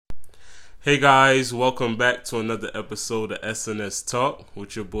Hey guys, welcome back to another episode of SNS Talk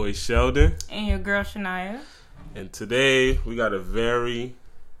with your boy Sheldon. And your girl Shania. And today we got a very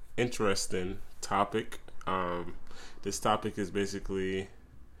interesting topic. This topic is basically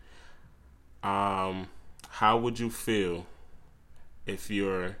how would you feel if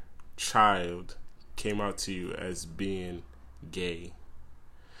your child came out to you as being gay?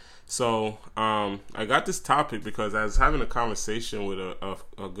 So I got this topic because I was having a conversation with a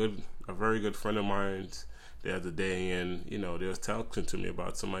very good friend of mine the other day, and they was talking to me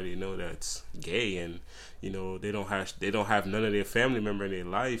about somebody that's gay, and they don't have none of their family member in their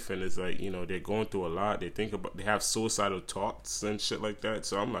life, and it's like they're going through a lot. They have suicidal thoughts and shit like that.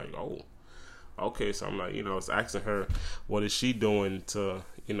 So I'm like, oh, okay. So I'm like, I was asking her what is she doing to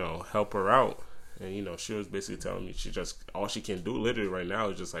help her out. And, she was basically telling me all she can do literally right now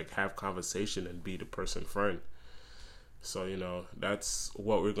is just, have conversation and be the person friend. So, that's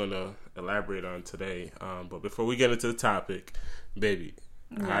what we're going to elaborate on today. But before we get into the topic, baby,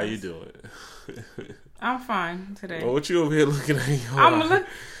 yes. How you doing? I'm fine today. Well, what you over here looking at?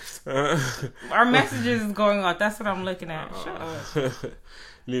 Our messages is going off. That's what I'm looking at. Shut up.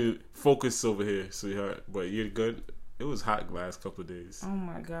 Need to focus over here, sweetheart. But you're good. It was hot the last couple of days. Oh,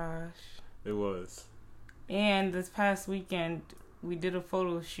 my gosh. It was. And this past weekend, we did a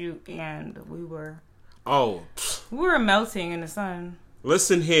photo shoot, and we were melting in the sun.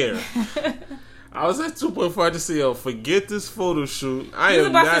 Listen here. I was at 2.5 to say, forget this photo shoot. You was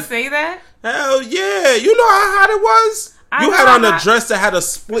about to say that? Hell yeah. You know how hot it was? You had on a dress that had a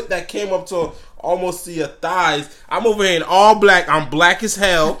split that came up to almost to your thighs. I'm over here in all black. I'm black as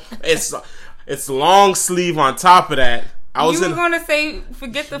hell. It's long sleeve on top of that. You were going to say,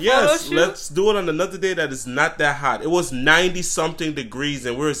 forget the photo shoot? Yes, let's do it on another day that is not that hot. It was 90-something degrees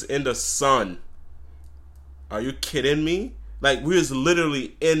and we was in the sun. Are you kidding me? We was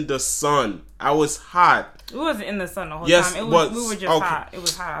literally in the sun. I was hot. We wasn't in the sun the whole time. We were just hot. It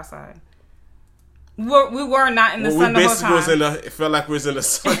was hot outside. We were not in the sun the whole time. It felt like we was in the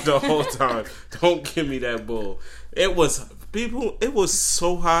sun the whole time. Don't give me that bull. It was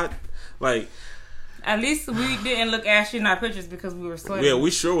so hot. At least we didn't look ashy in our pictures because we were sweating. Yeah,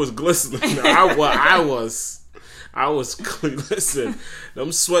 we sure was glistening. I was. Listen,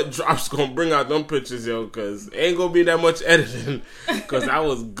 them sweat drops gonna bring out them pictures, yo, because ain't gonna be that much editing. Because I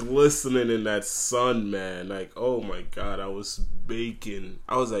was glistening in that sun, man. Oh my God, I was baking.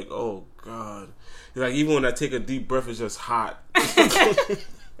 I was like, oh God. It's even when I take a deep breath, it's just hot.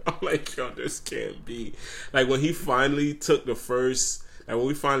 I'm like, yo, this can't be. When he finally took the first. When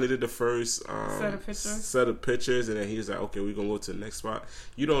we finally did the first set of pictures, and then he was like, okay, we're going to go to the next spot.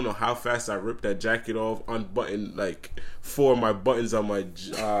 You don't know how fast I ripped that jacket off, unbuttoned 4 of my buttons on my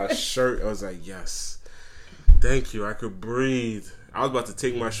shirt. I was like, yes, thank you. I could breathe. I was about to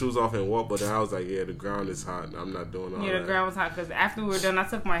take my shoes off and walk, but then I was like, yeah, the ground is hot. I'm not doing all that. Yeah, the ground was hot because after we were done, I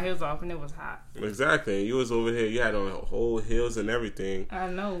took my heels off and it was hot. Exactly. You was over here. You had on whole heels and everything. I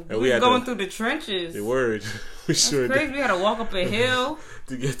know. And we were going through the trenches. The word. That's crazy. We had to walk up a hill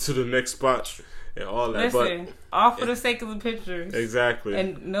to get to the next spot and all that. Listen, all for the sake of the pictures. Exactly.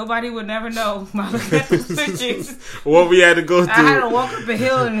 And nobody would never know by looking at those pictures. What we had to go through. I had to walk up a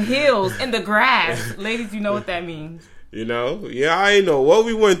hill in heels in the grass. Ladies, you know what that means. Yeah, I know what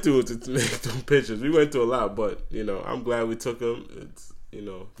we went through to make them pictures. We went through a lot, but I'm glad we took them. It's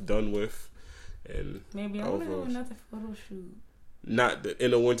done with, and maybe I want to do another photo shoot. Not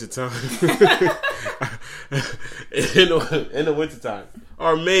in the wintertime. in the wintertime,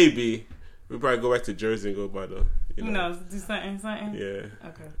 or maybe we probably go back to Jersey and go by the do something. Yeah.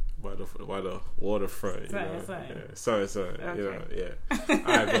 Okay. By the waterfront. Something. Okay. Yeah. All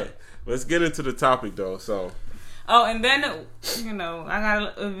right, but let's get into the topic though. So. Oh, and then, I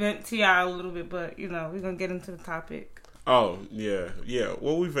got to vent to y'all a little bit, but, we're going to get into the topic. Oh, yeah.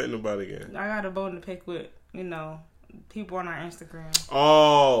 What we venting about again? I got a bone to pick with, people on our Instagram.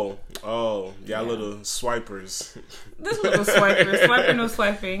 Oh, y'all little swipers. This little swipers. Swiping, no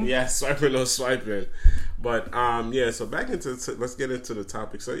swiping. Yeah, swiping, no swiping. But, so back let's get into the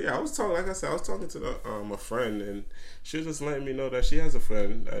topic. So, yeah, I was talking to a friend, and she was just letting me know that she has a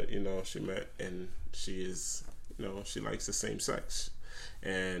friend that, she met, and she is... she likes the same sex.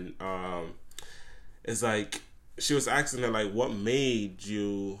 And it's she was asking her what made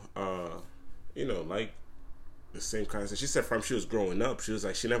you like the same kind of sex. She said from she was growing up, she was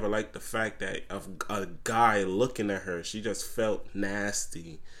she never liked the fact that of a guy looking at her, she just felt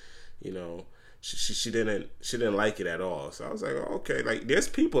nasty. She didn't like it at all. So I was like, oh, okay, there's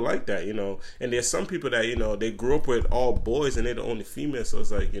people like that, and there's some people that, they grew up with all boys and they're the only female. So it's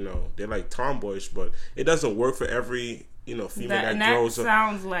they're like tomboyish, but it doesn't work for every, female that grows up. That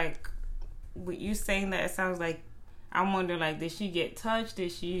sounds like with you saying that, it sounds like I'm wondering, like, did she get touched?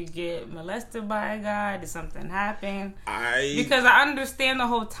 Did she get molested by a guy? Did something happen? Because I understand the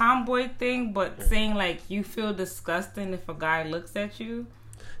whole tomboy thing, but saying, like, you feel disgusting if a guy looks at you.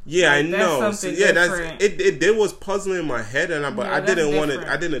 Yeah, like, I know. So, yeah, different. It was puzzling in my head, but I didn't want to.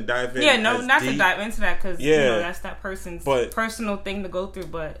 I didn't dive in. Yeah, no, not deep. To dive into that because that's that person's personal thing to go through.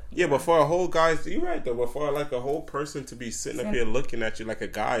 But but for a whole guy's, you're right though. But for like a whole person to be sitting up here looking at you like a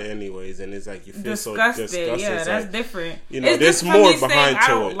guy, anyways, and it's like you feel disgusted. So disgusted. Yeah, that's like, different. There's more behind to it. I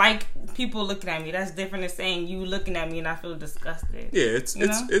don't like people looking at me. That's different than saying you looking at me and I feel disgusted. Yeah,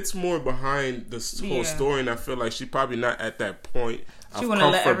 it's more behind the whole story, and I feel like she's probably not at that point. She of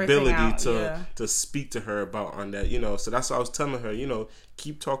comfortability to speak to her about on that, So that's what I was telling her,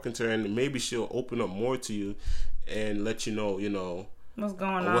 keep talking to her, and maybe she'll open up more to you and let you know, what's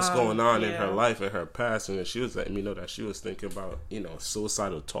going on in her life and her past. And she was letting me know that she was thinking about,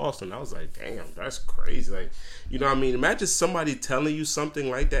 suicidal thoughts, and I was like, damn, that's crazy. Like, what I mean? Imagine somebody telling you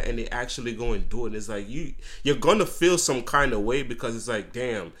something like that and they actually go and do it. It's like you're gonna feel some kind of way because it's like,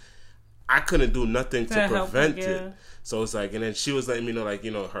 damn, I couldn't do nothing to prevent it. So it's like, and then she was letting me know, like,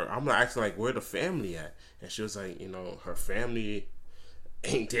 I'm not asking, like, where the family at? And she was like, her family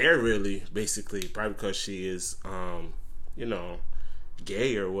ain't there really, basically, probably because she is,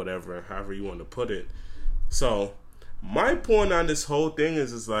 gay or whatever, however you want to put it. So my point on this whole thing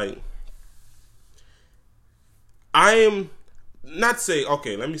is like, I am not saying,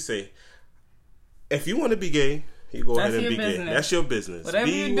 okay, let me say, if you want to be gay, you go ahead and be gay. That's your business. Whatever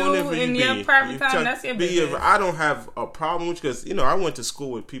you do in your private time, that's your business. I don't have a problem with because, I went to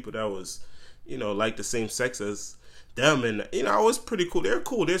school with people that was, like the same sex as them. And, I was pretty cool. They're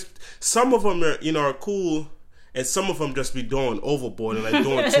cool. There's some of them are cool, and some of them just be doing overboard and like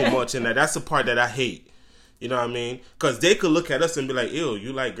doing too much. And that's the part that I hate. You know what I mean? Because they could look at us and be like, ew,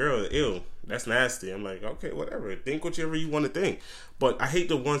 you like girl, ew, that's nasty. I'm like, okay, whatever. Think whatever you want to think. But I hate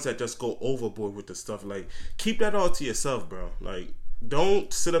the ones that just go overboard with the stuff. Like, keep that all to yourself, bro. Like,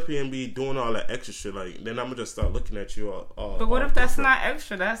 don't sit up here and be doing all that extra shit. Like, then I'm going to just start looking at you all. But what if that's not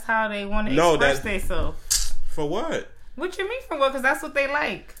extra? That's how they want to express themselves. For what? What you mean for what? Because that's what they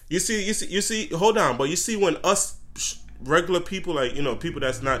like. You see, hold on. But you see when us regular people, like, people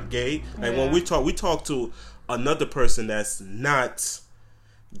that's not gay, like when we talk to another person that's not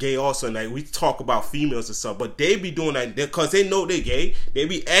gay also, and like we talk about females and stuff, but they be doing that because they know they're gay. They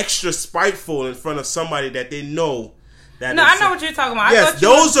be extra spiteful in front of somebody that they know. I know what you're talking about. Yes,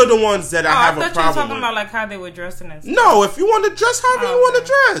 those are the ones that I have a problem with. I thought you were talking about like how they were dressing and stuff. No, if you want to dress however you want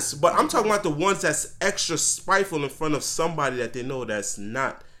to dress, but I'm talking about the ones that's extra spiteful in front of somebody that they know that's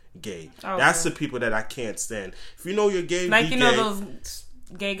not gay. Okay. That's the people that I can't stand. If you know you're gay, like be gay. Those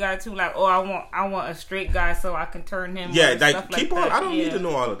gay guy too, like, I want a straight guy so I can turn him. Yeah, like keep on. I don't need to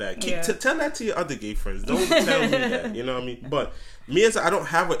know all of that. Tell that to your other gay friends. Don't tell me that. You know what I mean? But me as I don't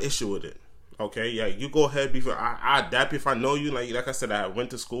have an issue with it. Okay, yeah, you go ahead. Before I adapt if I know you. Like I said, I went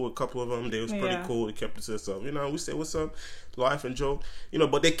to school with a couple of them. They was pretty cool. They kept it to themselves. We say what's up, life and joke.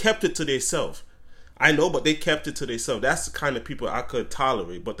 But they kept it to themselves. I know, but they kept it to themselves. That's the kind of people I could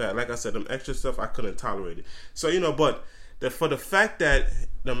tolerate. But that, like I said, them extra stuff I couldn't tolerate it. So but. For the fact that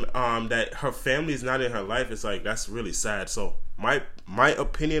that her family is not in her life, it's like that's really sad. So my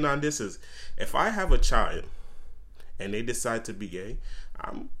opinion on this is, if I have a child and they decide to be gay,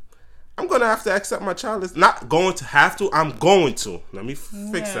 I'm gonna have to accept my child. It's not going to have to. I'm going to. Let me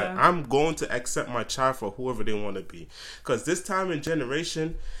fix that. I'm going to accept my child for whoever they want to be. Because this time in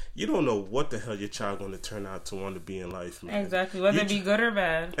generation, you don't know what the hell your child going to turn out to want to be in life, man. Exactly, whether it be good or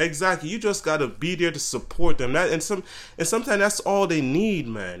bad. Exactly, you just got to be there to support them. And sometimes that's all they need,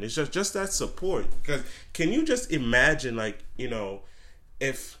 man. It's just that support. Because can you just imagine, like,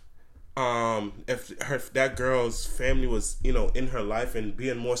 if that girl's family was, in her life and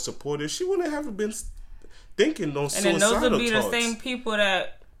being more supportive, she wouldn't have been thinking those suicidal thoughts. And then those would be the same people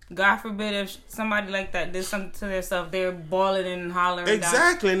that, God forbid, if somebody like that did something to themselves, they're bawling and hollering.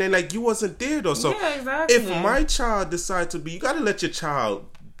 Exactly, down. And then like you wasn't there though. So exactly. If my child decides to be, you got to let your child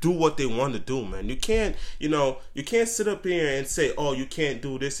do what they want to do, man. You can't, you can't sit up here and say, oh, you can't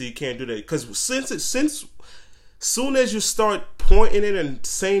do this or you can't do that. Because since soon as you start pointing it and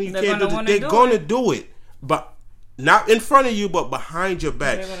saying you can't do it, they're gonna do it, but not in front of you, but behind your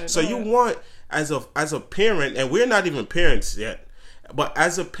back. So you want as a parent, and we're not even parents yet. But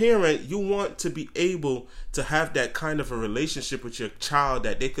as a parent, you want to be able to have that kind of a relationship with your child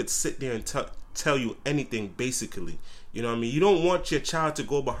that they could sit there and tell you anything, basically. You know what I mean? You don't want your child to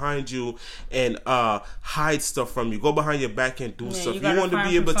go behind you and hide stuff from you, go behind your back and do stuff. You want to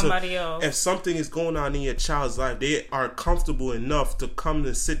be able to, if something is going on in your child's life, they are comfortable enough to come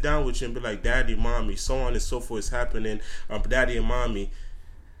and sit down with you and be like, Daddy, Mommy, so on and so forth is happening. Daddy and Mommy,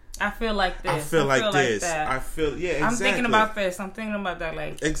 I feel like this. I feel like this. That. I feel, yeah, exactly. I'm thinking about this. I'm thinking about that.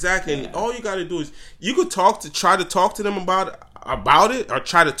 Like, exactly. Yeah. And all you got to do is, you could try to talk to them about it, or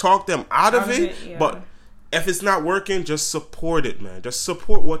try to talk them out of it. Yeah. But if it's not working, just support it, man. Just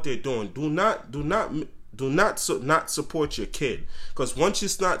support what they're doing. Do not support your kid, because once you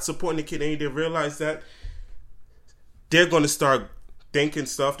start supporting the kid and they realize that, they're going to start thinking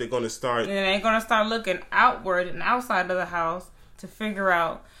stuff. They're going to start. And they're going to start looking outward and outside of the house to figure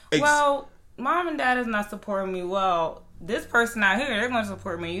out. Well, Mom and Dad is not supporting me. Well, this person out here, they're going to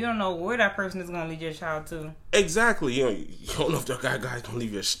support me. You don't know where that person is going to lead your child to. Exactly. You don't know if that guy's going to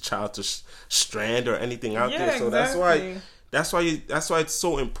leave your child to strand or anything out there. So exactly. that's why it's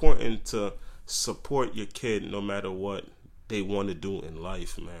so important to support your kid no matter what they want to do in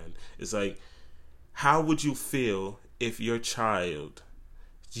life, man. It's like, how would you feel if your child,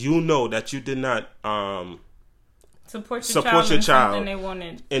 you know that you did not support your child something they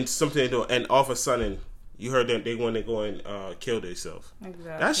wanted. And something they do, and all of a sudden you heard that they want to go and kill themselves.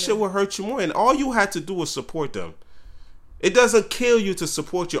 Exactly. That shit will hurt you more, and all you had to do was support them. It doesn't kill you to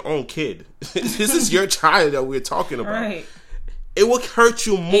support your own kid. This is your child that we're talking about. Right. It will hurt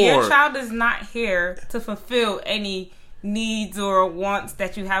you more. And your child is not here to fulfill any needs or wants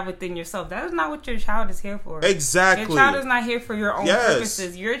that you have within yourself. That is not what your child is here for. Exactly. Your child is not here for your own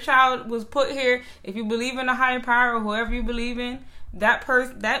purposes. Your child was put here, if you believe in a higher power or whoever you believe in,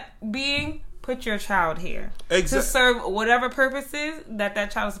 that being put your child here to serve whatever purposes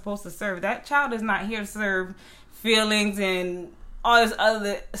that child is supposed to serve. That child is not here to serve feelings and all this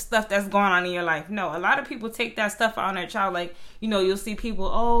other stuff that's going on in your life. No, a lot of people take that stuff out on their child. Like, you'll see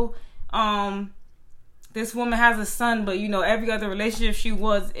people, this woman has a son, but every other relationship she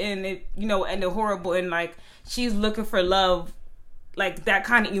was in, it ended horrible, and like she's looking for love, like that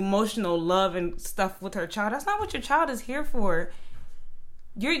kind of emotional love and stuff with her child. That's not what your child is here for.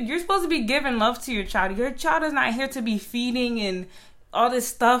 You're supposed to be giving love to your child. Your child is not here to be feeding and all this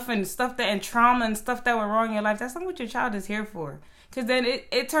stuff and trauma and stuff that went wrong in your life. That's not what your child is here for. Because then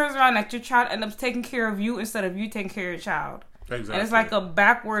it turns around that your child ends up taking care of you instead of you taking care of your child. Exactly. And it's like a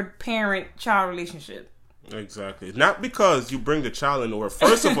backward parent-child relationship. Exactly. Not because you bring the child in the world.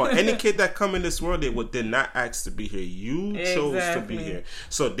 First of all, any kid that come in this world, they did not ask to be here. You chose to be here.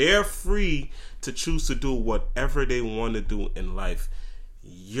 So they're free to choose to do whatever they want to do in life.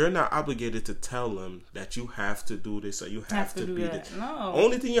 You're not obligated to tell them that you have to do this or you have to be this. No.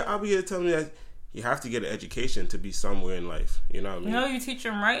 Only thing you're obligated to tell them is that you have to get an education to be somewhere in life. You know what I mean? You teach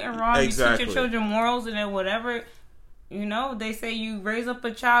them right and wrong. Exactly. You teach your children morals, and then whatever... they say you raise up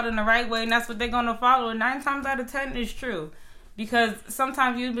a child in the right way, and that's what they're going to follow. And 9 times out of 10 is true. Because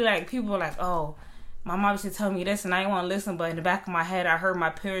sometimes you'd be like, people are like, oh, my mom used to tell me this, and I didn't want to listen, but in the back of my head, I heard my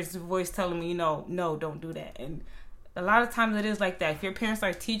parents' voice telling me, no, don't do that. And a lot of times it is like that. If your parents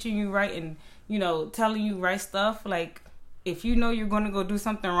are teaching you right and, telling you right stuff, like, if you know you're going to go do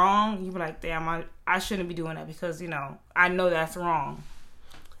something wrong, you be like, damn, I shouldn't be doing that because, I know that's wrong.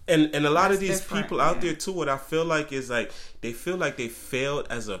 And a lot of these people out there too, what I feel like is like they feel like they failed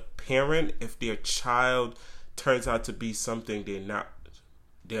as a parent if their child turns out to be something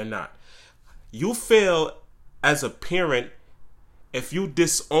they're not. You fail as a parent if you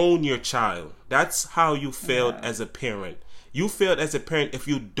disown your child. That's how you failed as a parent. You failed as a parent if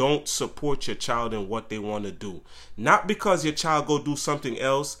you don't support your child in what they want to do. Not because your child go do something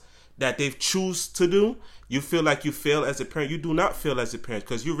else that they've choose to do. You feel like you fail as a parent. You do not fail as a parent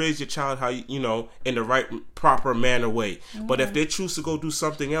because you raise your child how in the right, proper manner way. Mm-hmm. But if they choose to go do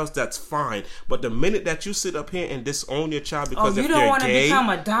something else, that's fine. But the minute that you sit up here and disown your child because if they're gay, you don't want to become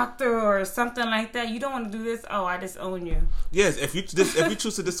a doctor or something like that. You don't want to do this. Oh, I disown you. Yes, if you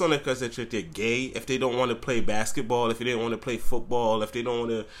choose to disown them because they're gay, if they don't want to play basketball, if they don't want to play football, if they don't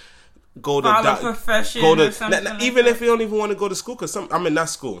want to go to profession or something even if they don't even want to go to school, because not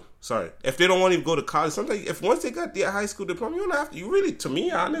school. Sorry, if they don't want to go to college, sometimes once they got their high school diploma, you don't have to. You really, to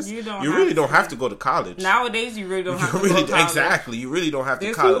me, honest, you really don't have to go to college. Nowadays, you really don't have to go to college. Exactly, you really don't have to.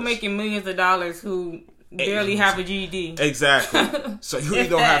 There's college. people making millions of dollars who barely have a GED. Exactly. So you really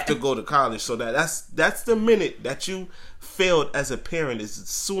don't have to go to college. So that's the minute that you failed as a parent is as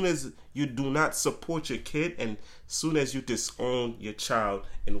soon as you do not support your kid and soon as you disown your child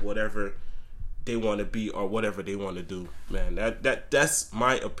in whatever they want to be or whatever they want to do, man. That's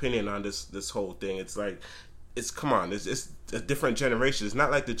my opinion on this whole thing. It's like, come on, it's a different generation. It's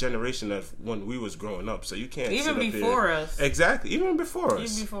not like the generation of when we was growing up. So you can't even before us. Exactly, even before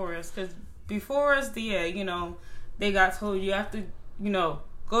us. Even before us, because before us, they got told you have to,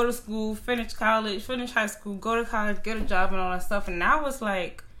 go to school, finish college, finish high school, go to college, get a job, and all that stuff. And now it's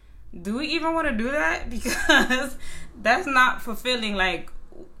like, do we even want to do that? Because that's not fulfilling. Like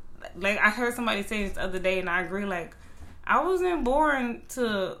I heard somebody say this the other day, and I agree. Like, I wasn't born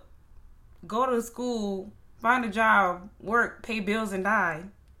to go to school, find a job, work, pay bills, and die.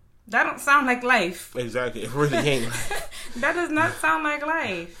 That don't sound like life. Exactly. It really ain't. That does not sound like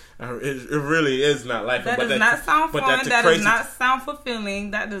life. It really is not life. That does not sound fun. That does not sound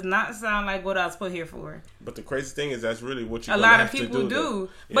fulfilling. That does not sound like what I was put here for. But the crazy thing is that's really what you. A lot of people do.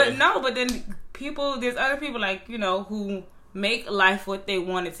 But no. But then there's other people like who make life what they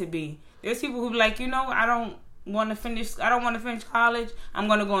want it to be. There's people who be like, I don't want to finish college. I'm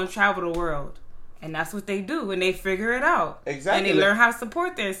going to go and travel the world. And that's what they do, and they figure it out. Exactly. And they learn how to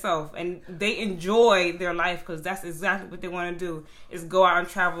support themselves, and they enjoy their life because that's exactly what they want to do, is go out and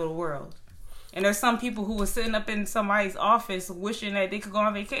travel the world. And there's some people who were sitting up in somebody's office wishing that they could go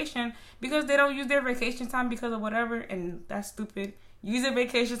on vacation because they don't use their vacation time because of whatever, and that's stupid. Use your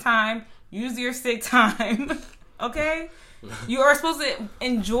vacation time. Use your sick time. Okay? You are supposed to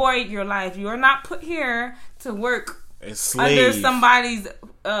enjoy your life. You are not put here to work under somebody's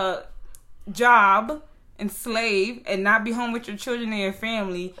job and slave and not be home with your children and your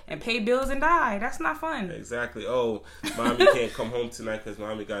family and pay bills and die. That's not fun. Exactly. Oh, mommy can't come home tonight because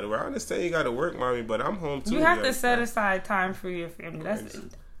mommy got to work. I understand you got to work, mommy, but I'm home too. You have to set aside time for your family. That's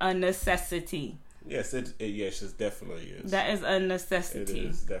a necessity. Yes, it definitely is. That is a necessity. It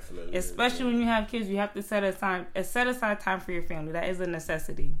is definitely. Especially when you have kids, you have to set aside time for your family. That is a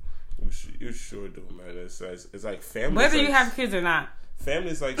necessity. You sure do, man. It's like family. Whether you have kids or not.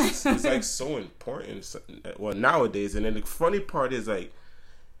 Family is like it's like so important. Well, nowadays, and then the funny part is like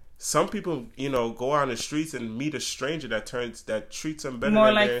some people, go out on the streets and meet a stranger that treats them better more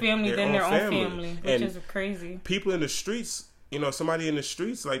than like family than their own family, which is crazy. People in the streets, somebody in the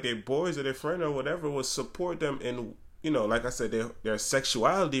streets, like their boys or their friend or whatever, will support them in, like I said, their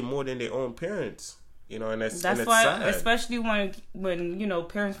sexuality more than their own parents. And that's why, sad. Especially when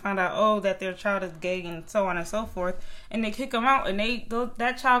parents find out that their child is gay and so on and so forth, and they kick them out, and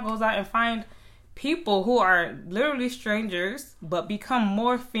that child goes out and find people who are literally strangers but become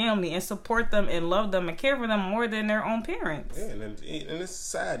more family and support them and love them and care for them more than their own parents. Yeah, and it's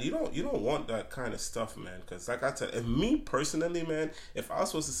sad. You don't want that kind of stuff, man. Because like I said, me personally, man, if I was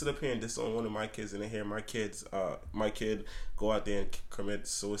supposed to sit up here and disown one of my kids and then hear my kid go out there and commit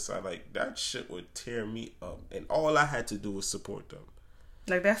suicide, like that shit would tear me up. And all I had to do was support them.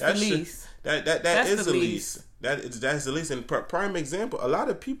 Like that's the least. That is the least. That's the least. And prime example, a lot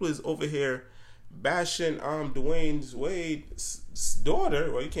of people is over here bashing Dwayne Wade's daughter.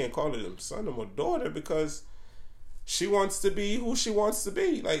 Well, you can't call it a son or daughter because she wants to be who she wants to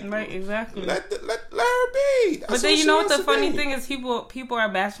be. Like, right, exactly. Let her be. That's but then you know what the funny thing is, people are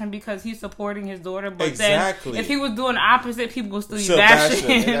bashing because he's supporting his daughter. But exactly. Then if he was doing the opposite, people would still be bashing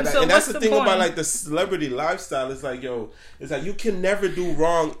him. And that's the thing about like the celebrity lifestyle. It's like it's like you can never do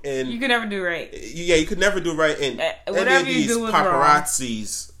wrong and you can never do right. Yeah, you could never do right in whatever any of you these do is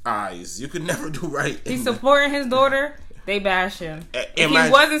paparazzi's eyes. You could never do right. He's supporting his daughter. They bash him. If he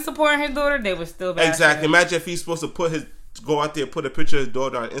wasn't supporting his daughter, they would still bash him. Exactly. Imagine if he's supposed to go out there, put a picture of his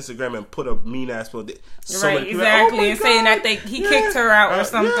daughter on Instagram and put a mean ass photo. Right, exactly. And saying that he kicked her out or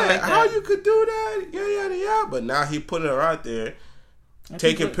something like that. How you could do that? Yeah. But now he putting her out there,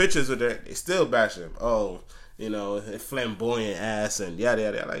 taking pictures with her. They still bash him. Oh, flamboyant ass and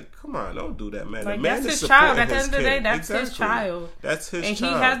yada. Like, come on, don't do that, man. Like, that's his child. At the end of the day, that's his child. That's his child. And he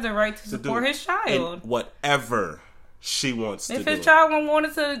has the right to support his child. Whatever she wants to do. If his child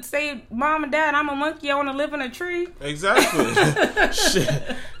wanted to say, Mom and Dad, I'm a monkey, I want to live in a tree. Exactly.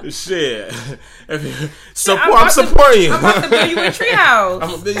 Shit. I'm supporting you. I'm about to build you a tree house. I'm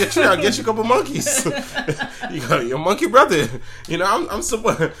going to build you a tree house. Get you a couple monkeys. You got your monkey brother. I'm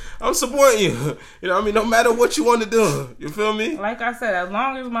supporting you. No matter what you want to do. You feel me? Like I said, as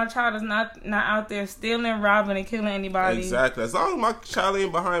long as my child is not out there stealing, robbing, and killing anybody. Exactly. As long as my child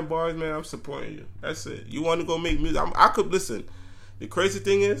ain't behind bars, man, I'm supporting you. That's it. You want to go make music? I could listen. The crazy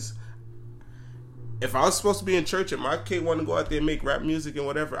thing is, if I was supposed to be in church and my kid want to go out there and make rap music and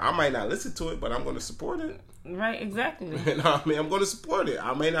whatever, I might not listen to it, but I'm going to support it. Right, exactly. I'm going to support it.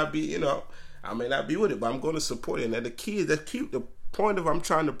 I may not be, I may not be with it, but I'm going to support it. And the key is the point of I'm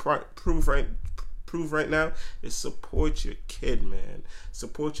trying to prove prove right now is support your kid, man.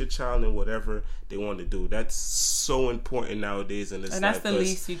 Support your child in whatever they want to do. That's so important nowadays in this life. And that's the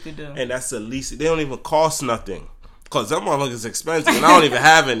least you could do. And that's the least. They don't even cost nothing. Because that motherfucker's expensive, and I don't even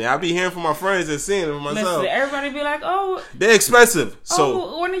have any. I be hearing from my friends and seeing them myself. Listen, everybody be like, "Oh, they're expensive."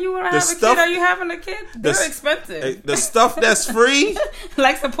 So when are you gonna have a kid? Are you having a kid? They're expensive. The stuff that's free,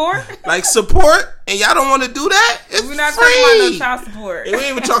 like support, and y'all don't want to do that. It's We're not free. talking about no child support. And we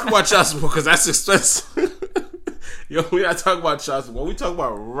ain't even talking about child support because that's expensive. Yo, we're not talking about child support. We talking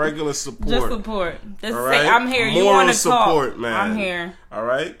about regular support. Just support. Just all say, right? I'm here. You Moral want to support, talk? man. I'm here. All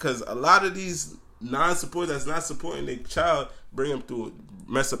right, because a lot of these non-support that's not supporting their child bring them through,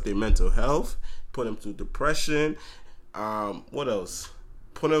 mess up their mental health, put them through depression. What else?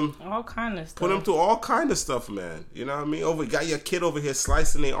 Put them all kind of stuff. Put them through all kind of stuff, man. You know what I mean? Got your kid over here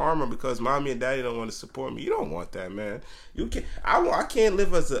slicing their armor because mommy and daddy don't want to support me. You don't want that, man. You can't. I can't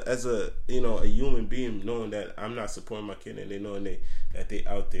live as a a human being knowing that I'm not supporting my kid and they knowing that they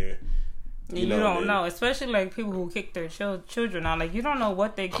out there. You don't know, especially like people who kick their children out. Like you don't know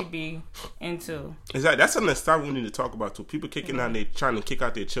what they could be into. Exactly. That's something that we need to talk about too. People kicking out, they trying to kick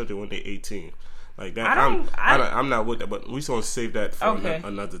out their children when they're 18. Like that. I'm not with that. But we just want to save that for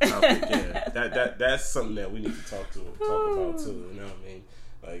another topic. Yeah, that's something that we need to talk about too. You know what I mean?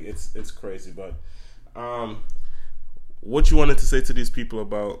 Like it's crazy. But what you wanted to say to these people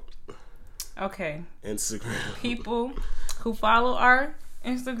about? Okay. Instagram. People who follow our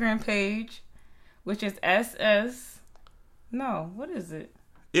Instagram page, which is what is it?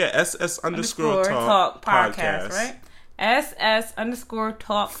 Yeah, SS_talk podcast, right?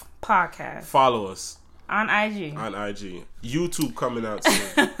 SS_talk podcast. Follow us on IG. YouTube coming out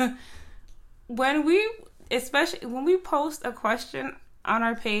soon. When we post a question on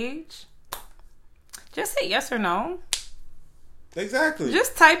our page, just say yes or no. Exactly.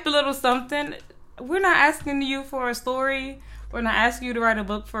 Just type a little something. We're not asking you for a story. We're not asking you to write a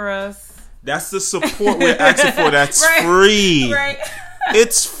book for us. That's the support we're asking for. That's right. free. Right.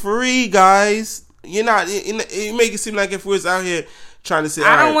 It's free, guys. You're not. You make it seem like if we was out here trying to say,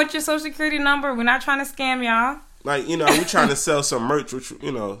 I don't want your social security number. We're not trying to scam y'all. Like, we're trying to sell some merch, which,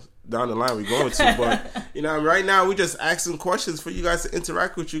 down the line we're going to. But, right now we're just asking questions for you guys to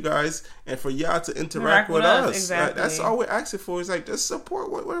interact with you guys and for y'all to interact with us. Exactly. That's all we're asking for. Is like, just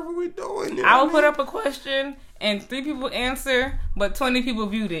support whatever we're doing. I will put up a question and 3 people answer, but 20 people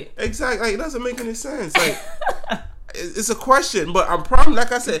viewed it. Exactly. Like, it doesn't make any sense. Like, it's a question, but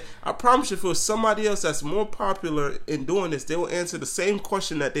like I said, I promise you, if it was somebody else that's more popular in doing this, they will answer the same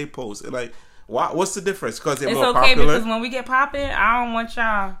question that they post. And like, what's the difference? Because they're more popular. It's okay, because when we get popping, I don't want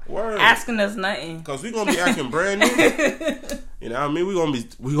y'all asking us nothing. Because we're gonna be acting brand new. You know what I mean?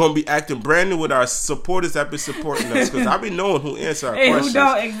 We're gonna be acting brand new with our supporters that be supporting us. Because I be knowing who answer our questions, who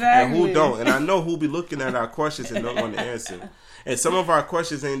don't, exactly, and who don't, and I know who be looking at our questions and don't want to answer. And some of our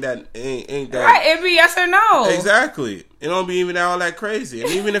questions ain't that right. It be yes or no. Exactly. It don't be even all that crazy.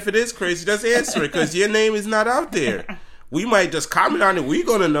 And even if it is crazy, just answer it because your name is not out there. We might just comment on it. We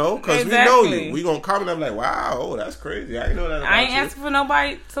gonna know because we know you. We gonna comment. I'm like, wow, that's crazy. I didn't know that about I ain't asking for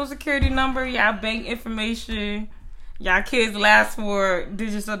nobody social security number, y'all bank information, y'all kids' last 4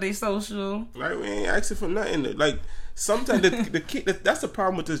 digits of their social. Like, we ain't asking for nothing. Like, sometimes the kid, that's the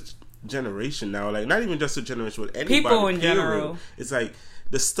problem with this generation now. Like, not even just a generation, with anybody. People in general. It's like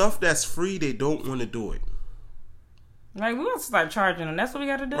the stuff that's free, they don't want to do it. Like, we want to start charging them. That's what we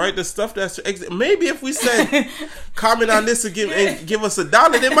got to do. Right, the stuff that's... Maybe if we said, comment on this and give us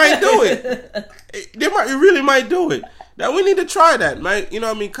 $1, they might do it. They really might do it. Now, we need to try that, right? You know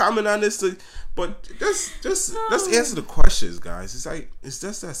what I mean? Comment on this. But just let's answer the questions, guys. It's like, it's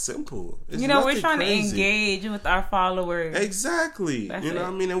just that simple. It's we're trying to engage with our followers. Exactly. That's you know it.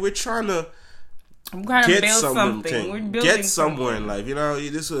 what I mean? And we're trying to get build something. We're building get somewhere in life.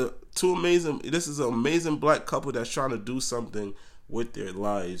 This is an amazing black couple that's trying to do something with their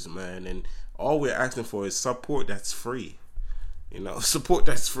lives, man. And all we're asking for is support that's free. Support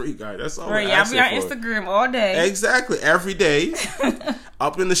that's free, guys. That's all we're asking for. Right, y'all be on Instagram all day. Exactly, every day.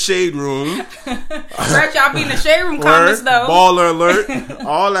 Up in the shade room. Right, y'all be in the shade room comments, though. Baller alert.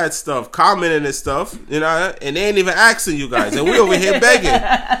 All that stuff. Commenting and stuff. And they ain't even asking you guys. And we over here begging.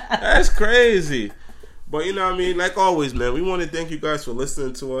 That's crazy. But you know what I mean? Like always, man, we want to thank you guys for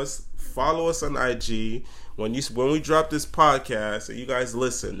listening to us. Follow us on IG. when we drop this podcast and you guys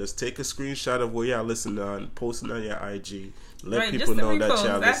listen, just take a screenshot of where y'all listen on, post it on your IG. Let people know that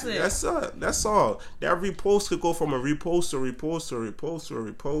y'all listen. That's all. That repost could go from a repost to repost to repost to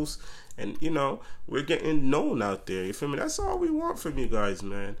repost. And, you know, we're getting known out there. You feel me? That's all we want from you guys,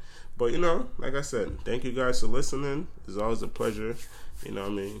 man. But, you know, like I said, thank you guys for listening. It's always a pleasure, you know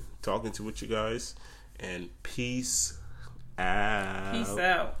what I mean, talking to with you guys. And peace out. Peace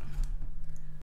out.